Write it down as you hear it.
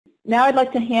now I'd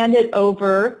like to hand it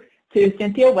over to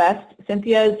Cynthia West.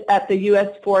 Cynthia is at the U.S.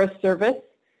 Forest Service,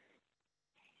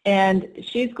 and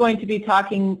she's going to be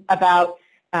talking about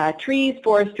trees,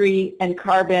 forestry, and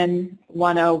carbon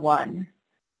 101.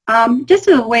 Just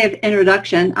as a way of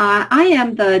introduction, I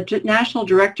am the National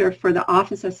Director for the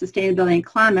Office of Sustainability and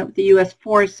Climate with the U.S.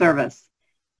 Forest Service.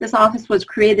 This office was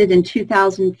created in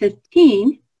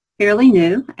 2015, fairly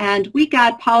new, and we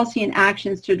guide policy and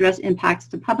actions to address impacts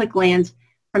to public lands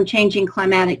from changing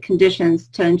climatic conditions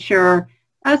to ensure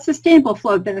a sustainable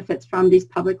flow of benefits from these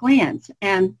public lands.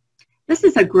 And this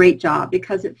is a great job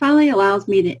because it finally allows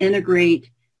me to integrate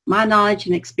my knowledge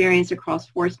and experience across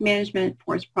forest management,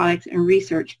 forest products, and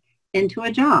research into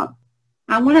a job.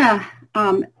 I want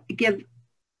to give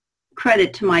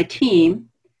credit to my team.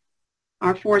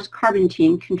 Our forest carbon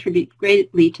team contribute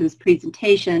greatly to this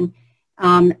presentation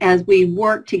as we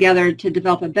work together to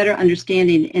develop a better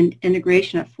understanding and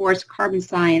integration of forest carbon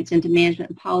science into management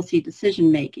and policy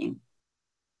decision making.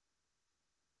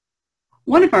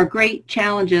 One of our great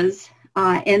challenges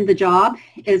in the job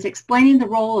is explaining the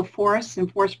role of forests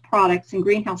and forest products in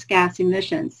greenhouse gas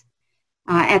emissions.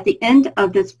 At the end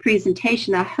of this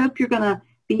presentation, I hope you're going to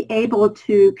be able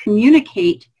to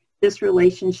communicate this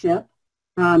relationship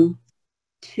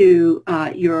to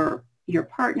your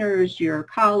partners, your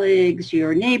colleagues,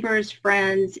 your neighbors,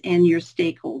 friends, and your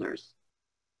stakeholders.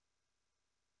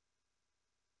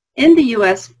 In the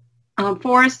U.S.,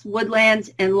 forests, woodlands,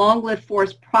 and long-lived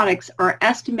forest products are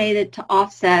estimated to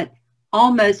offset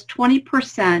almost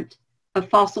 20% of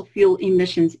fossil fuel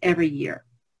emissions every year.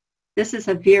 This is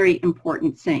a very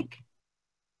important sink.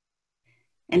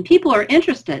 And people are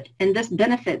interested in this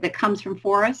benefit that comes from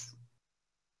forests.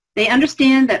 They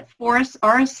understand that forests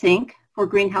are a sink for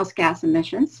greenhouse gas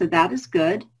emissions, so that is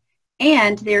good.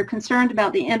 And they're concerned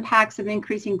about the impacts of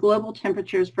increasing global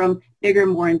temperatures from bigger,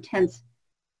 more intense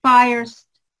fires,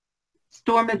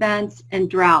 storm events, and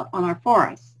drought on our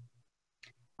forests.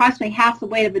 Approximately half the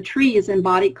weight of a tree is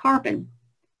embodied carbon.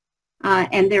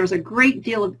 And there's a great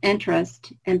deal of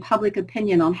interest and public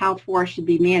opinion on how forests should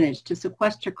be managed to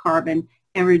sequester carbon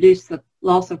and reduce the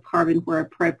loss of carbon where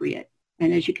appropriate.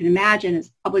 And as you can imagine,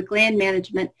 as public land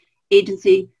management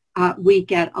agency, we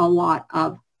get a lot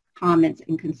of comments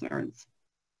and concerns.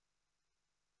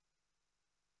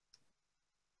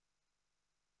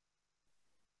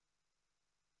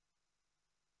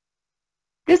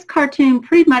 This cartoon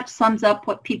pretty much sums up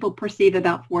what people perceive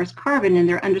about forest carbon and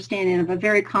their understanding of a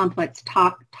very complex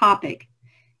topic.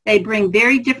 They bring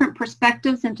very different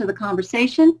perspectives into the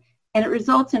conversation, and it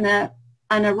results in an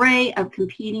array of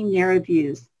competing narrow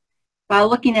views. By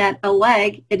looking at a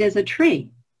leg, it is a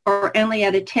tree, or only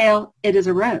at a tail, it is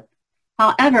a rope.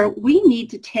 However, we need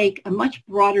to take a much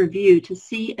broader view to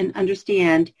see and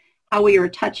understand how we are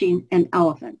touching an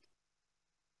elephant.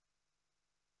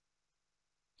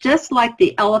 Just like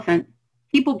the elephant,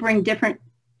 people bring different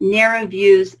narrow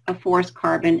views of forest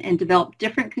carbon and develop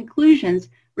different conclusions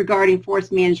regarding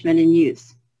forest management and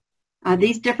use.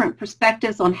 These different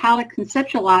perspectives on how to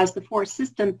conceptualize the forest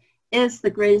system is the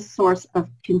greatest source of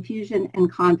confusion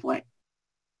and conflict.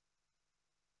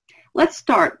 Let's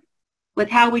start with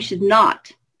how we should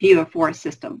not view a forest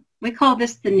system. We call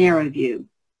this the narrow view.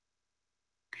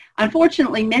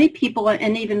 Unfortunately, many people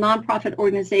and even nonprofit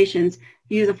organizations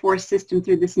view the forest system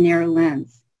through this narrow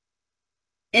lens.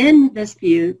 In this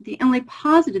view, the only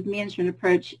positive management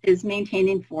approach is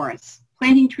maintaining forests,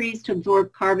 planting trees to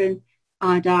absorb carbon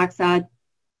dioxide.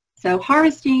 So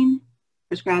harvesting,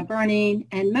 prescribed burning,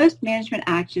 and most management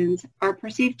actions are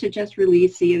perceived to just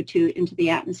release CO2 into the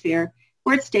atmosphere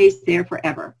where it stays there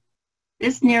forever.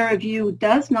 This narrow view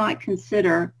does not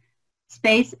consider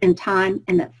space and time,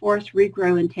 and that forests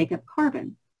regrow and take up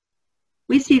carbon.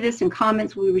 We see this in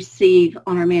comments we receive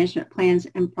on our management plans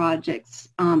and projects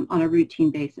on a routine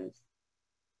basis.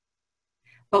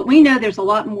 But we know there's a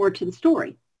lot more to the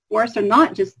story. Forests are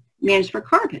not just managed for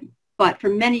carbon, but for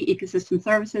many ecosystem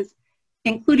services,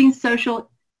 including social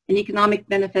and economic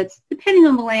benefits, depending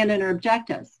on the landowner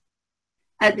objectives.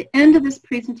 At the end of this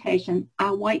presentation,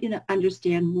 I want you to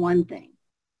understand one thing,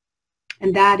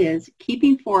 and that is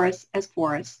keeping forests as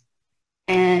forests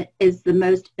is the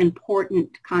most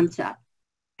important concept,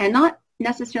 and not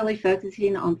necessarily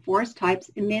focusing on forest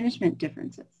types and management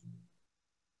differences.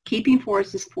 Keeping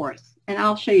forests as forests, and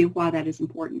I'll show you why that is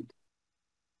important.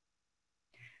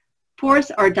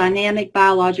 Forests are dynamic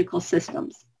biological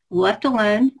systems. Left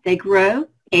alone, they grow,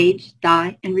 age,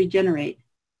 die, and regenerate.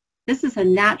 This is a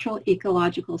natural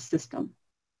ecological system.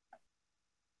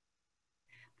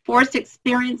 Forests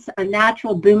experience a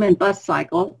natural boom and bust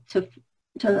cycle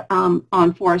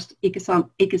on forest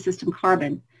ecosystem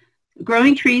carbon.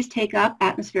 Growing trees take up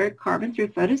atmospheric carbon through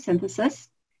photosynthesis,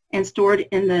 and stored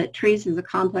in the trees is a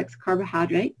complex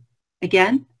carbohydrate.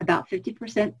 Again, about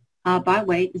 50% by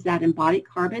weight is that embodied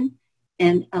carbon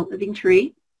in a living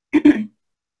tree.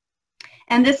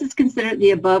 And this is considered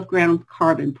the above ground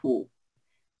carbon pool.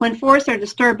 When forests are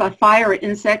disturbed by fire or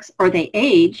insects, or they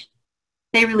age,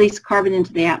 they release carbon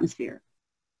into the atmosphere.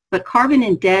 But carbon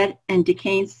in dead and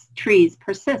decaying trees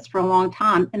persists for a long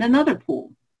time in another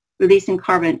pool, releasing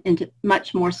carbon into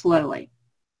much more slowly.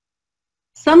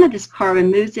 Some of this carbon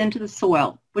moves into the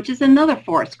soil, which is another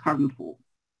forest carbon pool,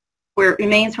 where it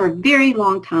remains for a very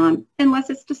long time unless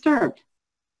it's disturbed.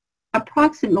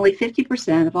 Approximately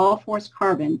 50% of all forest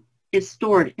carbon is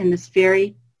stored in this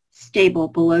very stable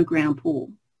below ground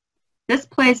pool. This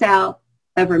plays out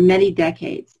over many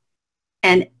decades,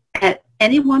 and at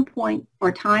any one point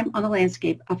or time on the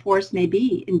landscape, a forest may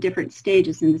be in different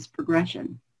stages in this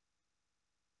progression.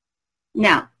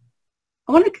 Now,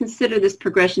 I want to consider this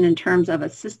progression in terms of a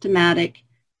systematic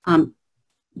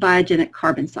biogenic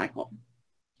carbon cycle.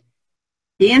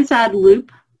 The inside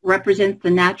loop represents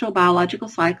the natural biological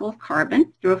cycle of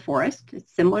carbon through a forest.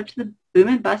 It's similar to the boom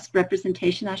and bust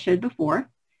representation I showed before.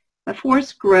 But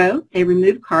forests grow, they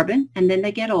remove carbon, and then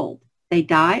they get old. They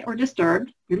die or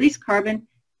disturbed, release carbon,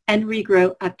 and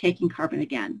regrow, uptaking carbon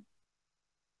again.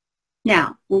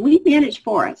 Now, when we manage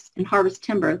forests and harvest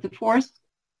timber, the forest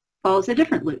follows a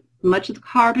different loop. Much of the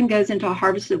carbon goes into a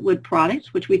harvested wood product,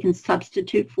 which we can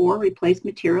substitute for, replace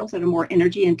materials that are more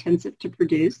energy intensive to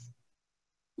produce.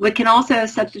 We can also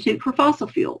substitute for fossil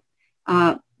fuel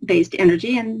based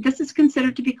energy, and this is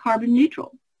considered to be carbon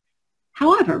neutral.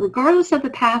 However, regardless of the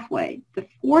pathway, the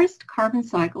forest carbon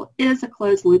cycle is a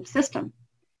closed loop system.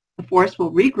 The forest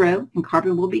will regrow and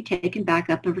carbon will be taken back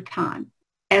up over time,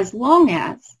 as long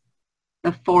as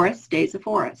the forest stays a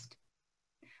forest.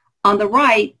 On the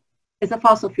right is a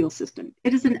fossil fuel system.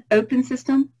 It is an open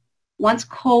system. Once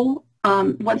oil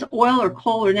or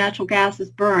coal or natural gas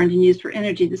is burned and used for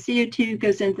energy, the CO2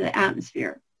 goes into the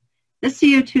atmosphere. This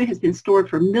CO2 has been stored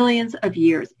for millions of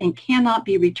years and cannot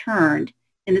be returned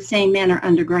in the same manner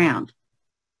underground.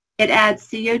 It adds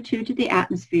CO2 to the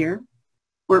atmosphere,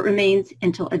 where it remains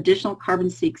until additional carbon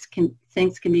sinks can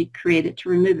be created to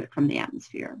remove it from the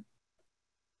atmosphere.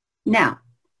 Now,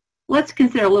 let's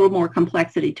consider a little more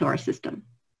complexity to our system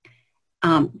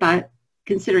by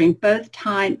considering both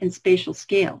time and spatial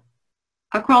scale.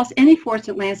 Across any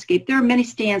forested landscape, there are many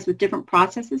stands with different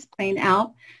processes playing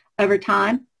out over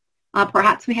time.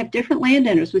 Perhaps we have different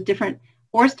landowners with different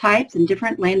forest types and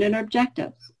different landowner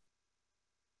objectives.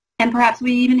 And perhaps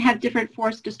we even have different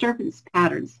forest disturbance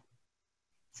patterns.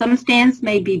 Some stands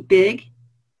may be big,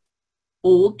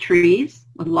 old trees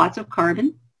with lots of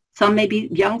carbon. Some may be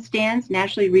young stands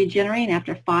naturally regenerating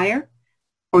after fire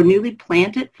or newly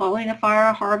planted following a fire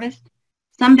or harvest.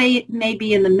 Some may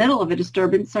be in the middle of a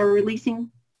disturbance or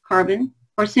releasing carbon,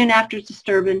 or soon after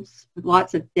disturbance with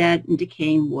lots of dead and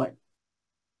decaying wood.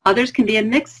 Others can be a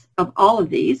mix of all of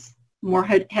these, more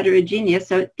heterogeneous,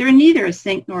 so they're neither a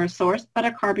sink nor a source, but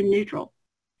are carbon neutral.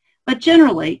 But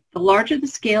generally, the larger the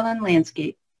scale and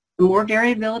landscape, the more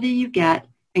variability you get,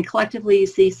 and collectively you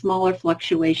see smaller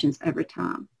fluctuations over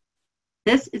time.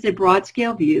 This is a broad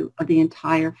scale view of the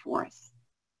entire forest.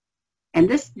 And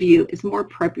this view is more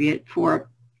appropriate for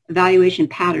evaluation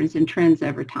patterns and trends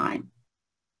over time.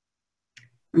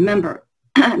 Remember,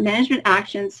 management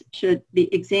actions should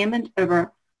be examined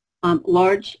over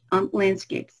large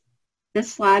landscapes.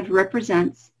 This slide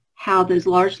represents how those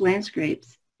large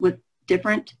landscapes with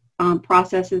different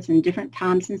processes and different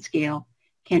times and scale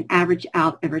can average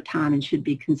out over time and should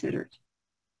be considered.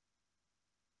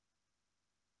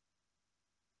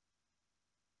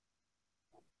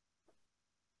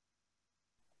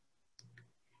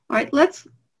 All right, let's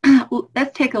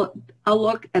take a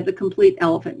look at the complete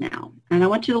elephant now. And I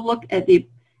want you to look at the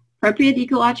appropriate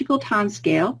ecological time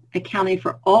scale, accounting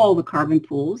for all the carbon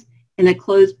pools in a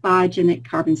closed biogenic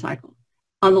carbon cycle.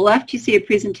 On the left, you see a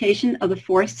presentation of the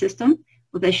forest system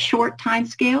with a short time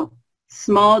scale,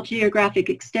 small geographic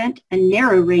extent, and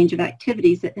narrow range of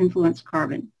activities that influence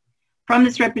carbon. From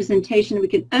this representation, we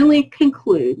can only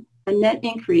conclude a net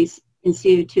increase in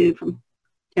CO2 from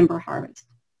timber harvest.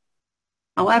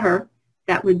 However,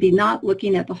 that would be not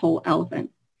looking at the whole elephant.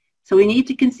 So we need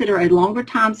to consider a longer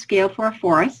time scale for a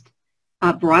forest,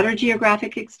 a broader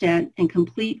geographic extent, and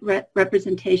complete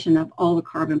representation of all the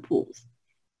carbon pools.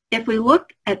 If we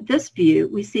look at this view,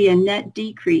 we see a net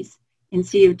decrease in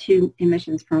CO2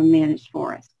 emissions from a managed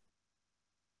forest.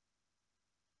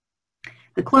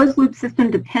 The closed loop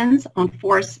system depends on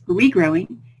forests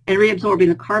regrowing and reabsorbing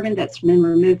the carbon that's been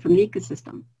removed from the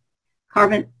ecosystem.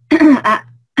 Carbon,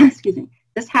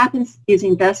 This happens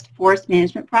using best forest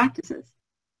management practices.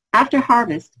 After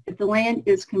harvest, if the land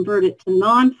is converted to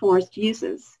non-forest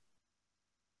uses,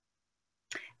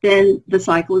 then the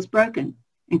cycle is broken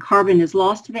and carbon is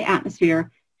lost to the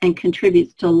atmosphere and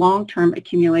contributes to long-term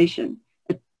accumulation,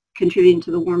 contributing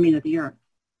to the warming of the earth.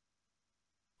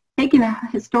 Taking a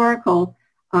historical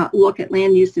look at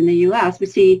land use in the U.S., we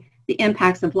see the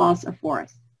impacts of loss of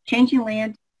forest. Changing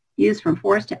land use from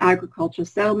forest to agricultural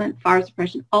settlement, fire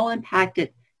suppression, all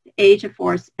impacted the age of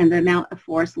forests and the amount of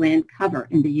forest land cover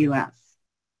in the U.S.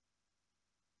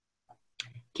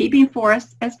 Keeping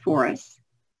forests as forests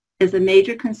is a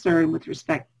major concern with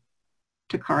respect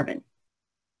to carbon.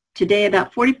 Today,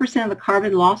 about 40% of the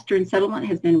carbon lost during settlement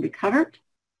has been recovered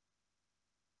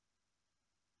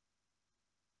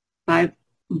by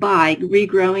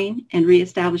regrowing and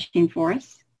reestablishing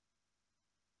forests.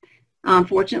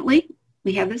 Unfortunately,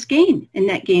 we have this gain in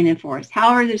net gain in forests.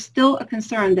 However, there's still a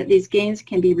concern that these gains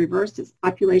can be reversed as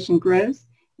population grows,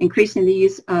 increasing the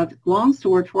use of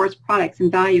long-stored forest products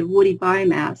and value of woody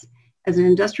biomass as an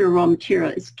industrial raw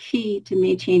material is key to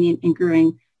maintaining and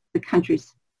growing the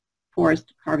country's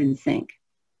forest carbon sink.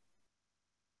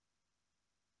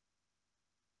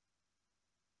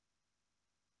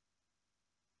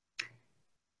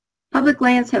 Public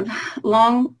lands have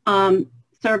long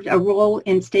served a role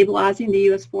in stabilizing the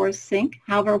U.S. forest sink.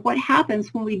 However, what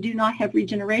happens when we do not have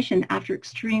regeneration after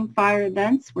extreme fire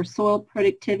events where soil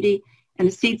productivity and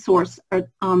the seed sources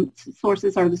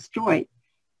are destroyed?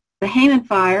 The Hayman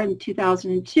fire in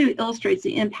 2002 illustrates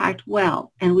the impact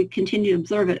well, and we continue to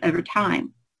observe it over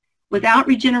time. Without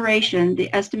regeneration,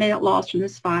 the estimated loss from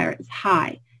this fire is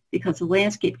high because the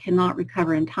landscape cannot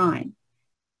recover in time.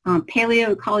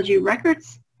 Paleoecology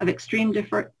records of extreme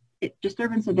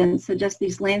disturbance events suggest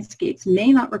these landscapes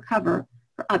may not recover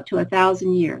for up to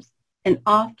 1,000 years and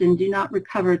often do not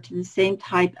recover to the same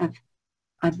type of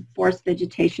forest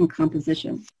vegetation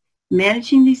composition.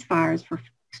 Managing these fires for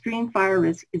extreme fire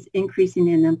risk is increasing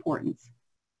in importance.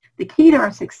 The key to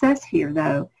our success here,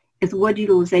 though, is wood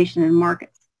utilization and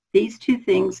markets. These two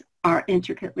things are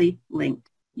intricately linked.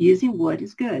 Using wood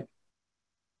is good.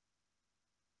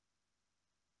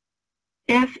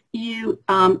 If you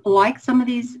like some of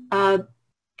these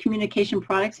communication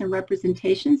products and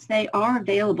representations, they are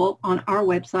available on our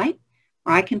website,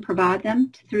 or I can provide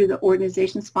them through the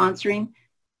organization sponsoring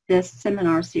this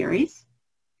seminar series.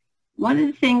 One of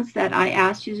the things that I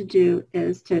asked you to do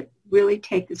is to really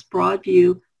take this broad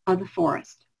view of the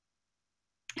forest.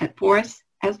 Forest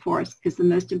is the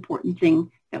most important thing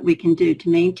that we can do to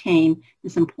maintain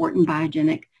this important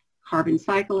biogenic carbon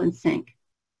cycle and sink.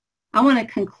 I want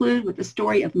to conclude with the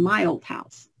story of my old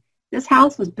house. This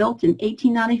house was built in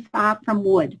 1895 from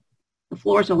wood. The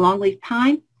floors are longleaf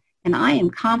pine, and I am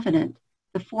confident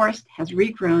the forest has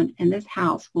regrown and this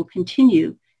house will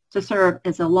continue to serve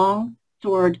as a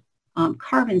long-stored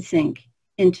carbon sink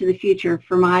into the future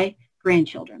for my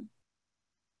grandchildren.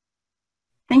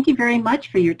 Thank you very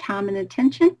much for your time and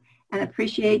attention, and I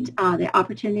appreciate the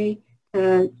opportunity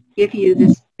to give you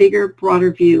this bigger,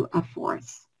 broader view of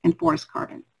forests and forest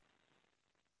carbon.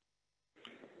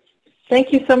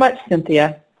 Thank you so much,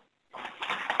 Cynthia.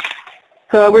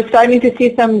 So we're starting to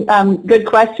see some good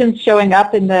questions showing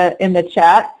up in the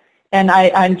chat, and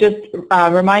I'm just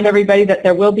remind everybody that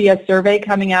there will be a survey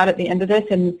coming out at the end of this,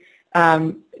 and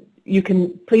you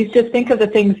can please just think of the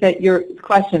things that your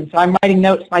questions. So I'm writing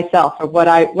notes myself of what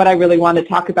I really want to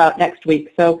talk about next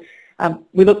week. So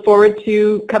we look forward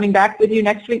to coming back with you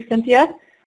next week, Cynthia,